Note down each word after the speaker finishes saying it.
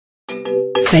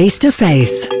Face to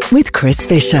Face with Chris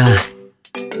Fisher.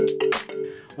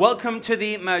 Welcome to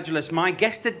the Merger List. My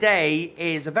guest today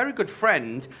is a very good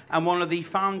friend and one of the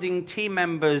founding team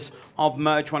members of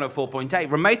Merge 104.8,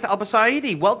 Rumaitha AL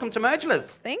Busaidi. Welcome to Merge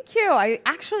List. Thank you. I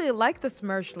actually like this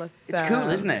Merge List. It's cool,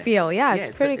 isn't it? Feel, yeah,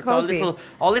 it's pretty cozy. It's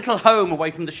our little home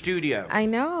away from the studio. I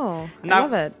know. Now, I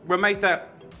love it. Rumaitha,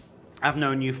 I've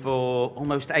known you for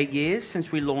almost 8 years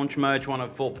since we launched Merge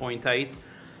 104.8.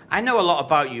 I know a lot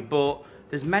about you, but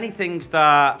there's many things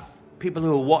that people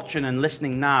who are watching and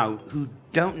listening now who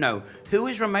don't know. Who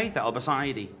is Rumaitha AL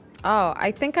Busaidi? Oh,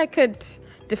 I think I could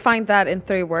define that in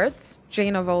 3 words.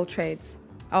 Jane of all trades.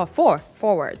 Oh, four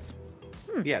words.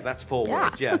 Yeah, that's 4 Yeah.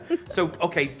 words, yeah. So,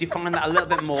 okay, define that a little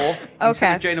bit more. Okay.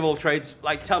 Instead of Jane of all trades,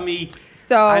 like tell me,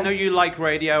 So I know you like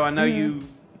radio, I know you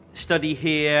study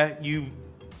here, you've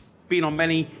been on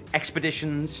many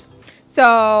expeditions.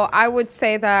 So I would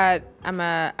say that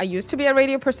I used to be a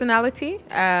radio personality.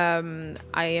 I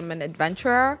am an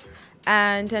adventurer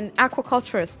and an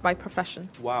aquaculturist by profession.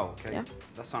 Wow, okay. Yeah.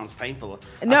 That sounds painful.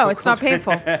 No, it's not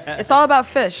painful. It's all about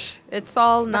fish. It's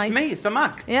all That's nice. me, it's a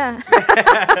Mac. Yeah.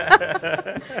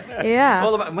 Yeah.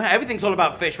 Everything's all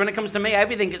about fish. When it comes to me,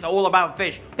 everything is all about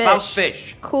fish. Fish. About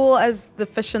fish. Cool as the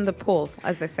fish in the pool,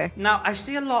 as they say. Now, I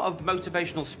see a lot of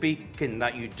motivational speaking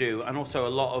that you do and also a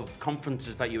lot of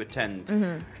conferences that you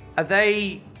attend. Are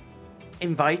they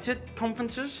invited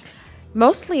conferences?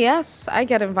 Mostly, yes. I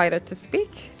get invited to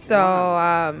speak. So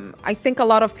I think a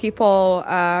lot of people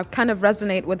kind of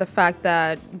resonate with the fact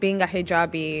that being a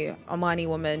hijabi Omani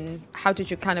woman, how did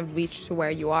you kind of reach to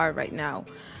where you are right now?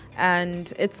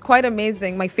 And it's quite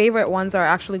amazing. My favorite ones are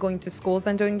actually going to schools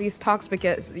and doing these talks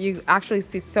because you actually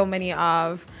see so many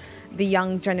of the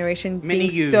young generation Mini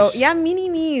being yous. mini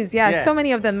me's, Yeah. so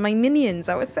many of them, my minions,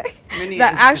 I would say, Minions.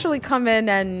 that actually come in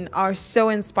and are so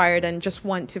inspired and just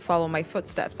want to follow my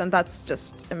footsteps, and that's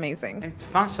just amazing. It's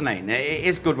fascinating. It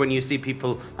is good when you see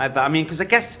people like that. I mean, because I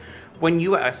guess when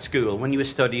you were at school, when you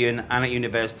were studying and at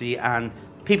university, and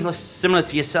people are similar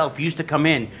to yourself used to come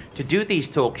in to do these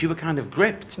talks, you were kind of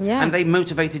gripped, Yeah. and they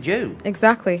motivated you.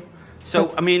 Exactly.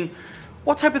 So, I mean,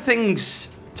 what type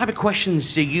of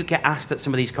questions do you get asked at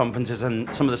some of these conferences and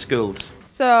some of the schools?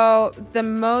 So the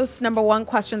number one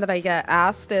question that I get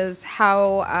asked is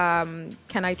how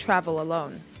can I travel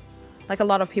alone? Like, a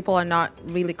lot of people are not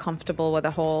really comfortable with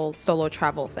the whole solo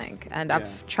travel thing. And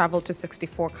I've traveled to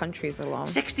 64 countries alone.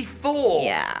 64?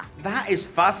 Yeah. That is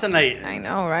fascinating. I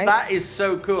know, right? That is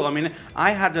so cool. I mean,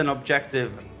 I had an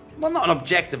objective, well, not an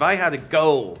objective, I had a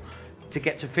goal to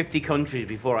get to 50 countries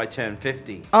before I turned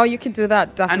 50. Oh, you can do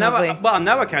that, definitely. I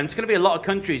know I can. It's going to be a lot of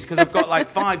countries because I've got like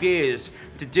 5 years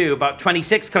to do about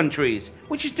 26 countries,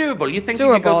 which is doable. You think you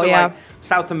could go to like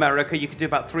South America, you could do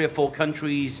about 3 or 4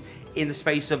 countries in the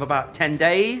space of about 10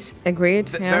 days. Agreed.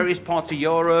 Various parts of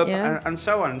Europe and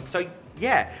so on. So,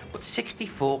 yeah, but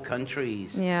 64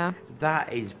 countries. Yeah.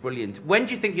 That is brilliant. When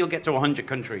do you think you'll get to 100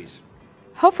 countries?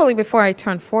 Hopefully before I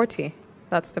turn 40.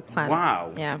 That's the plan.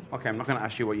 Wow. Yeah. Okay, I'm not going to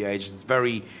ask you what your age is. It's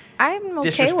very I'm okay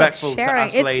disrespectful with sharing.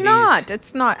 to ask ladies.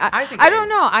 It's not. I think I it don't is.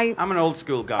 know. I'm an old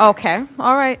school guy. Okay.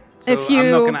 All right. So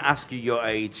I'm not going to ask you your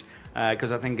age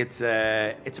because I think it's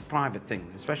a private thing,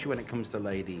 especially when it comes to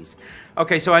ladies.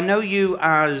 Okay, so I know you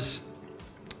as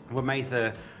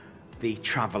Rumaitha the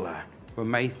traveller,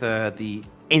 Rumaitha the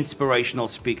inspirational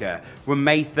speaker,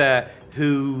 Rumaitha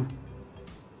who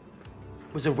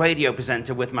was a radio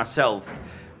presenter with myself.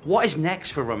 What is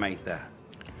next for Rumaitha?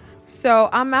 So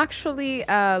I'm actually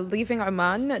leaving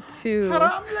Oman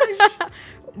to...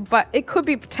 But it could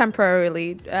be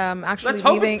temporarily. Actually, Let's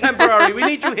hope it's temporary. We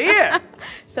need you here.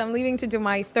 So I'm leaving to do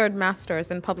my 3rd master's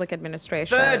in public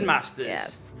administration. 3rd master's?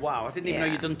 Yes. Wow, I didn't even know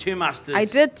you'd done 2 masters. I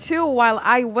did 2 while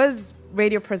I was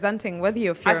radio presenting with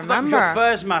you, if you remember. That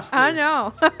was your 1st master's. I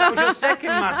know. That was your 2nd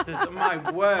master's. Oh,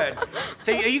 my word.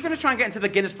 So are you going to try and get into the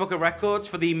Guinness Book of Records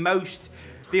for the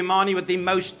Omani with the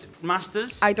most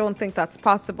masters? I don't think that's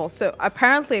possible. So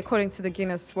apparently, according to the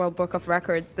Guinness World Book of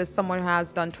Records, there's someone who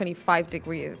has done 25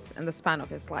 degrees in the span of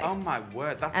his life. Oh my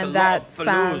word, that's and a lot that of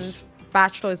spans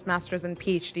bachelor's, master's, and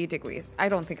PhD degrees. I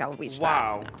don't think I'll reach that.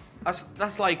 Wow. No.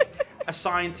 That's like a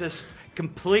scientist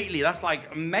completely. That's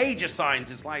like a major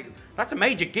scientist. Like, that's a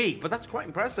major geek, but that's quite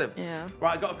impressive. Yeah.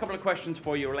 Right, I've got a couple of questions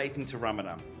for you relating to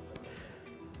Ramadan.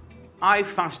 I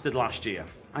fasted last year.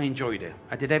 I enjoyed it.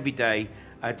 I did every day.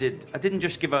 I didn't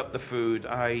just give up the food.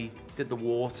 I did the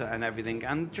water and everything,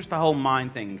 and just the whole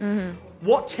mind thing.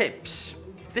 What tips?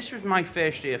 This was my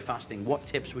first year of fasting. What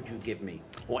tips would you give me,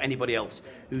 or anybody else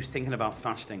who's thinking about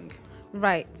fasting?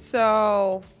 Right.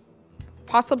 So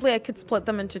possibly I could split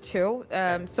them into two.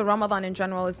 So Ramadan in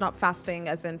general is not fasting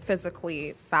as in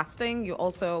physically fasting. You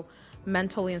also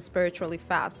mentally and spiritually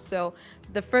fast. So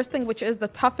the first thing, which is the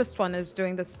toughest one, is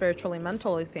doing the spiritually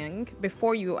mentally thing.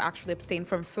 Before you actually abstain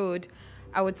from food,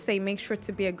 I would say make sure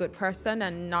to be a good person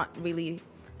and not really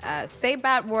say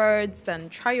bad words,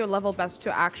 and try your level best to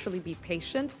actually be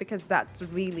patient, because that's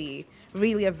really,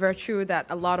 really a virtue that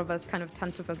a lot of us kind of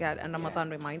tend to forget, and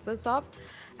Ramadan reminds us of.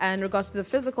 And in regards to the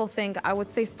physical thing, I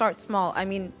would say start small. I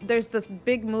mean, there's this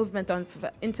big movement on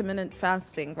intermittent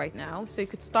fasting right now. So you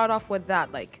could start off with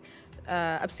that, like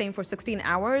abstain for 16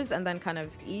 hours and then kind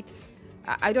of eat.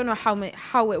 I don't know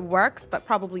how it works, but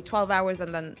probably 12 hours,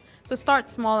 and then so start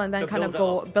small and then kind of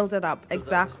build it up.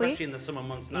 Exactly. Especially in the summer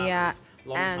months now. Yeah.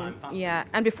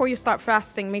 And before you start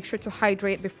fasting, make sure to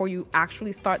hydrate before you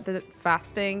actually start the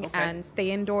fasting, and stay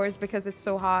indoors because it's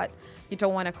so hot. You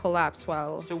don't want to collapse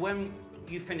while. So when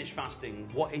you finish fasting,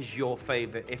 what is your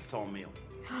favorite iftar meal?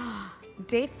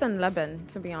 Dates and Lebanon,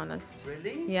 to be honest.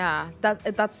 Really? Yeah,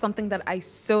 that's something that I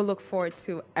so look forward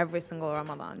to every single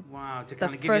Ramadan. Wow, to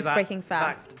kind of give first you that, breaking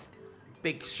fast. That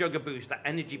big sugar boost, that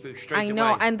energy boost straight away. I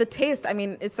know, and the taste, I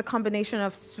mean, it's a combination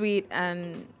of sweet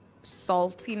and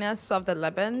saltiness of the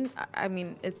Lebanon. I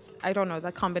mean, I don't know,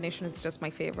 that combination is just my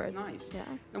favorite. Nice. Yeah.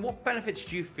 And what benefits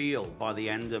do you feel by the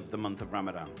end of the month of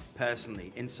Ramadan,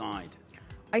 personally, inside?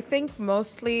 I think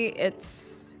mostly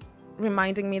it's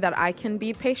reminding me that I can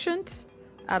be patient.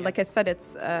 Like I said,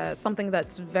 it's something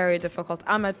that's very difficult.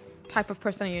 I'm a type of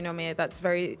person, you know me, that's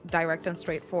very direct and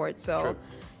straightforward. So True.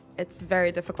 It's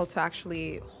very difficult to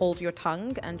actually hold your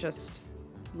tongue and just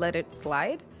let it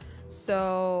slide.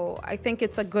 So I think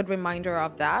it's a good reminder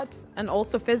of that. And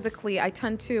also physically, I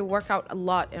tend to work out a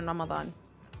lot in Ramadan.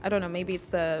 I don't know, maybe it's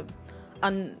the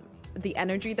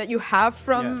energy that you have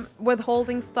from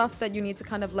withholding stuff that you need to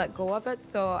kind of let go of it.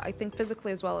 So I think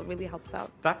physically as well, it really helps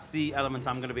out. That's the element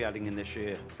I'm going to be adding in this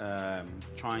year.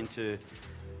 Trying to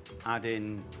add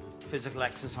in physical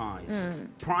exercise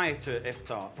prior to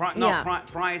iftar.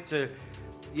 Prior to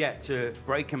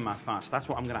breaking my fast. That's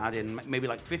what I'm going to add in. Maybe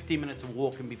like 15 minutes of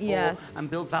walking before, and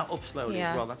build that up slowly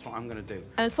as well. That's what I'm going to do.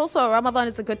 And it's also, Ramadan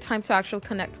is a good time to actually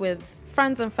connect with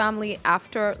friends and family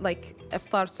after like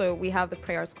iftar. So we have the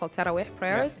prayers called Tarawih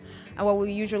prayers, and what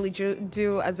we usually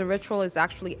do as a ritual is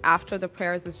actually after the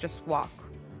prayers is just walk.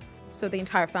 So the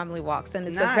entire family walks, and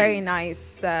it's a very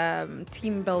nice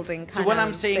team building kind of thing. So when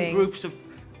I'm seeing groups of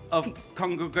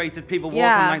congregated people walking,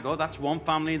 like, oh, that's one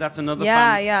family, that's another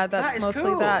family. Yeah, that's mostly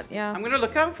cool. that. Yeah, I'm going to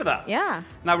look out for that. Yeah.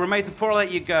 Now, Rumaitha, before I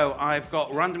let you go, I've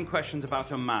got random questions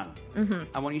about Oman.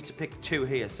 I want you to pick two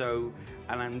here. So,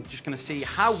 and I'm just going to see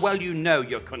how well you know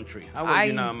your country. How well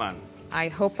you know Oman. I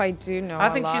hope I do know. I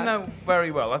think you know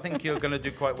very well. I think you're going to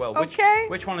do quite well. Okay.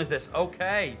 Which one is this?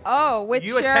 Okay. Oh, which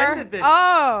year? You attended this.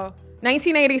 Oh.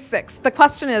 1986. The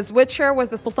question is, which year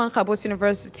was the Sultan Qaboos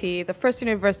University, the first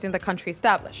university in the country,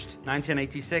 established?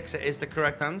 1986 is the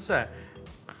correct answer.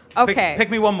 Okay. Pick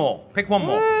me one more. Pick one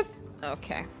more.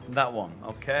 Okay. That one.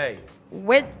 Okay.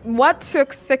 What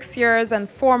took 6 years and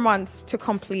 4 months to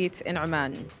complete in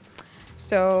Oman?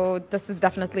 So this is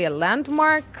definitely a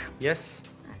landmark. Yes.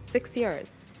 6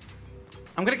 years.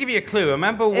 I'm going to give you a clue. I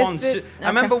remember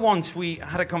once we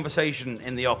had a conversation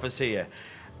in the office here,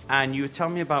 and you were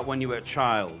telling me about when you were a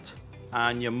child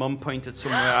and your mum pointed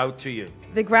somewhere out to you.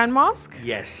 The Grand Mosque?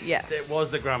 Yes. Yes. It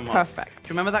was the Grand Mosque. Perfect. Do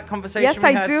you remember that conversation Yes,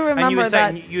 I do remember and you were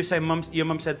saying, that. You were saying, your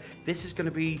mum said, this is going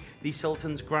to be the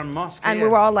Sultan's Grand Mosque. And here.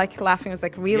 we were all like laughing. It was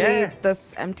like, really? Yeah.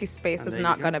 This empty space And is there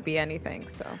not you go. going to be anything.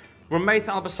 So. Rumaitha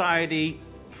AL Busaidi,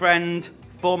 friend,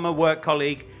 former work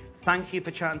colleague, thank you for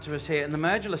chatting to us here in the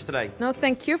Mergilus today. No,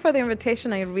 thank you for the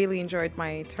invitation. I really enjoyed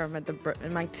my time at the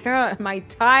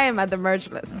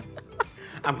Mergilus.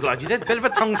 I'm glad you did. Bit of a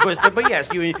tongue twister, but yes,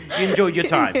 you enjoyed your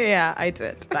time. Yeah, I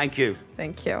did. Thank you.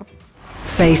 Thank you.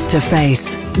 Face to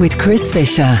Face with Chris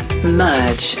Fisher.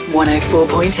 Merge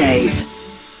 104.8.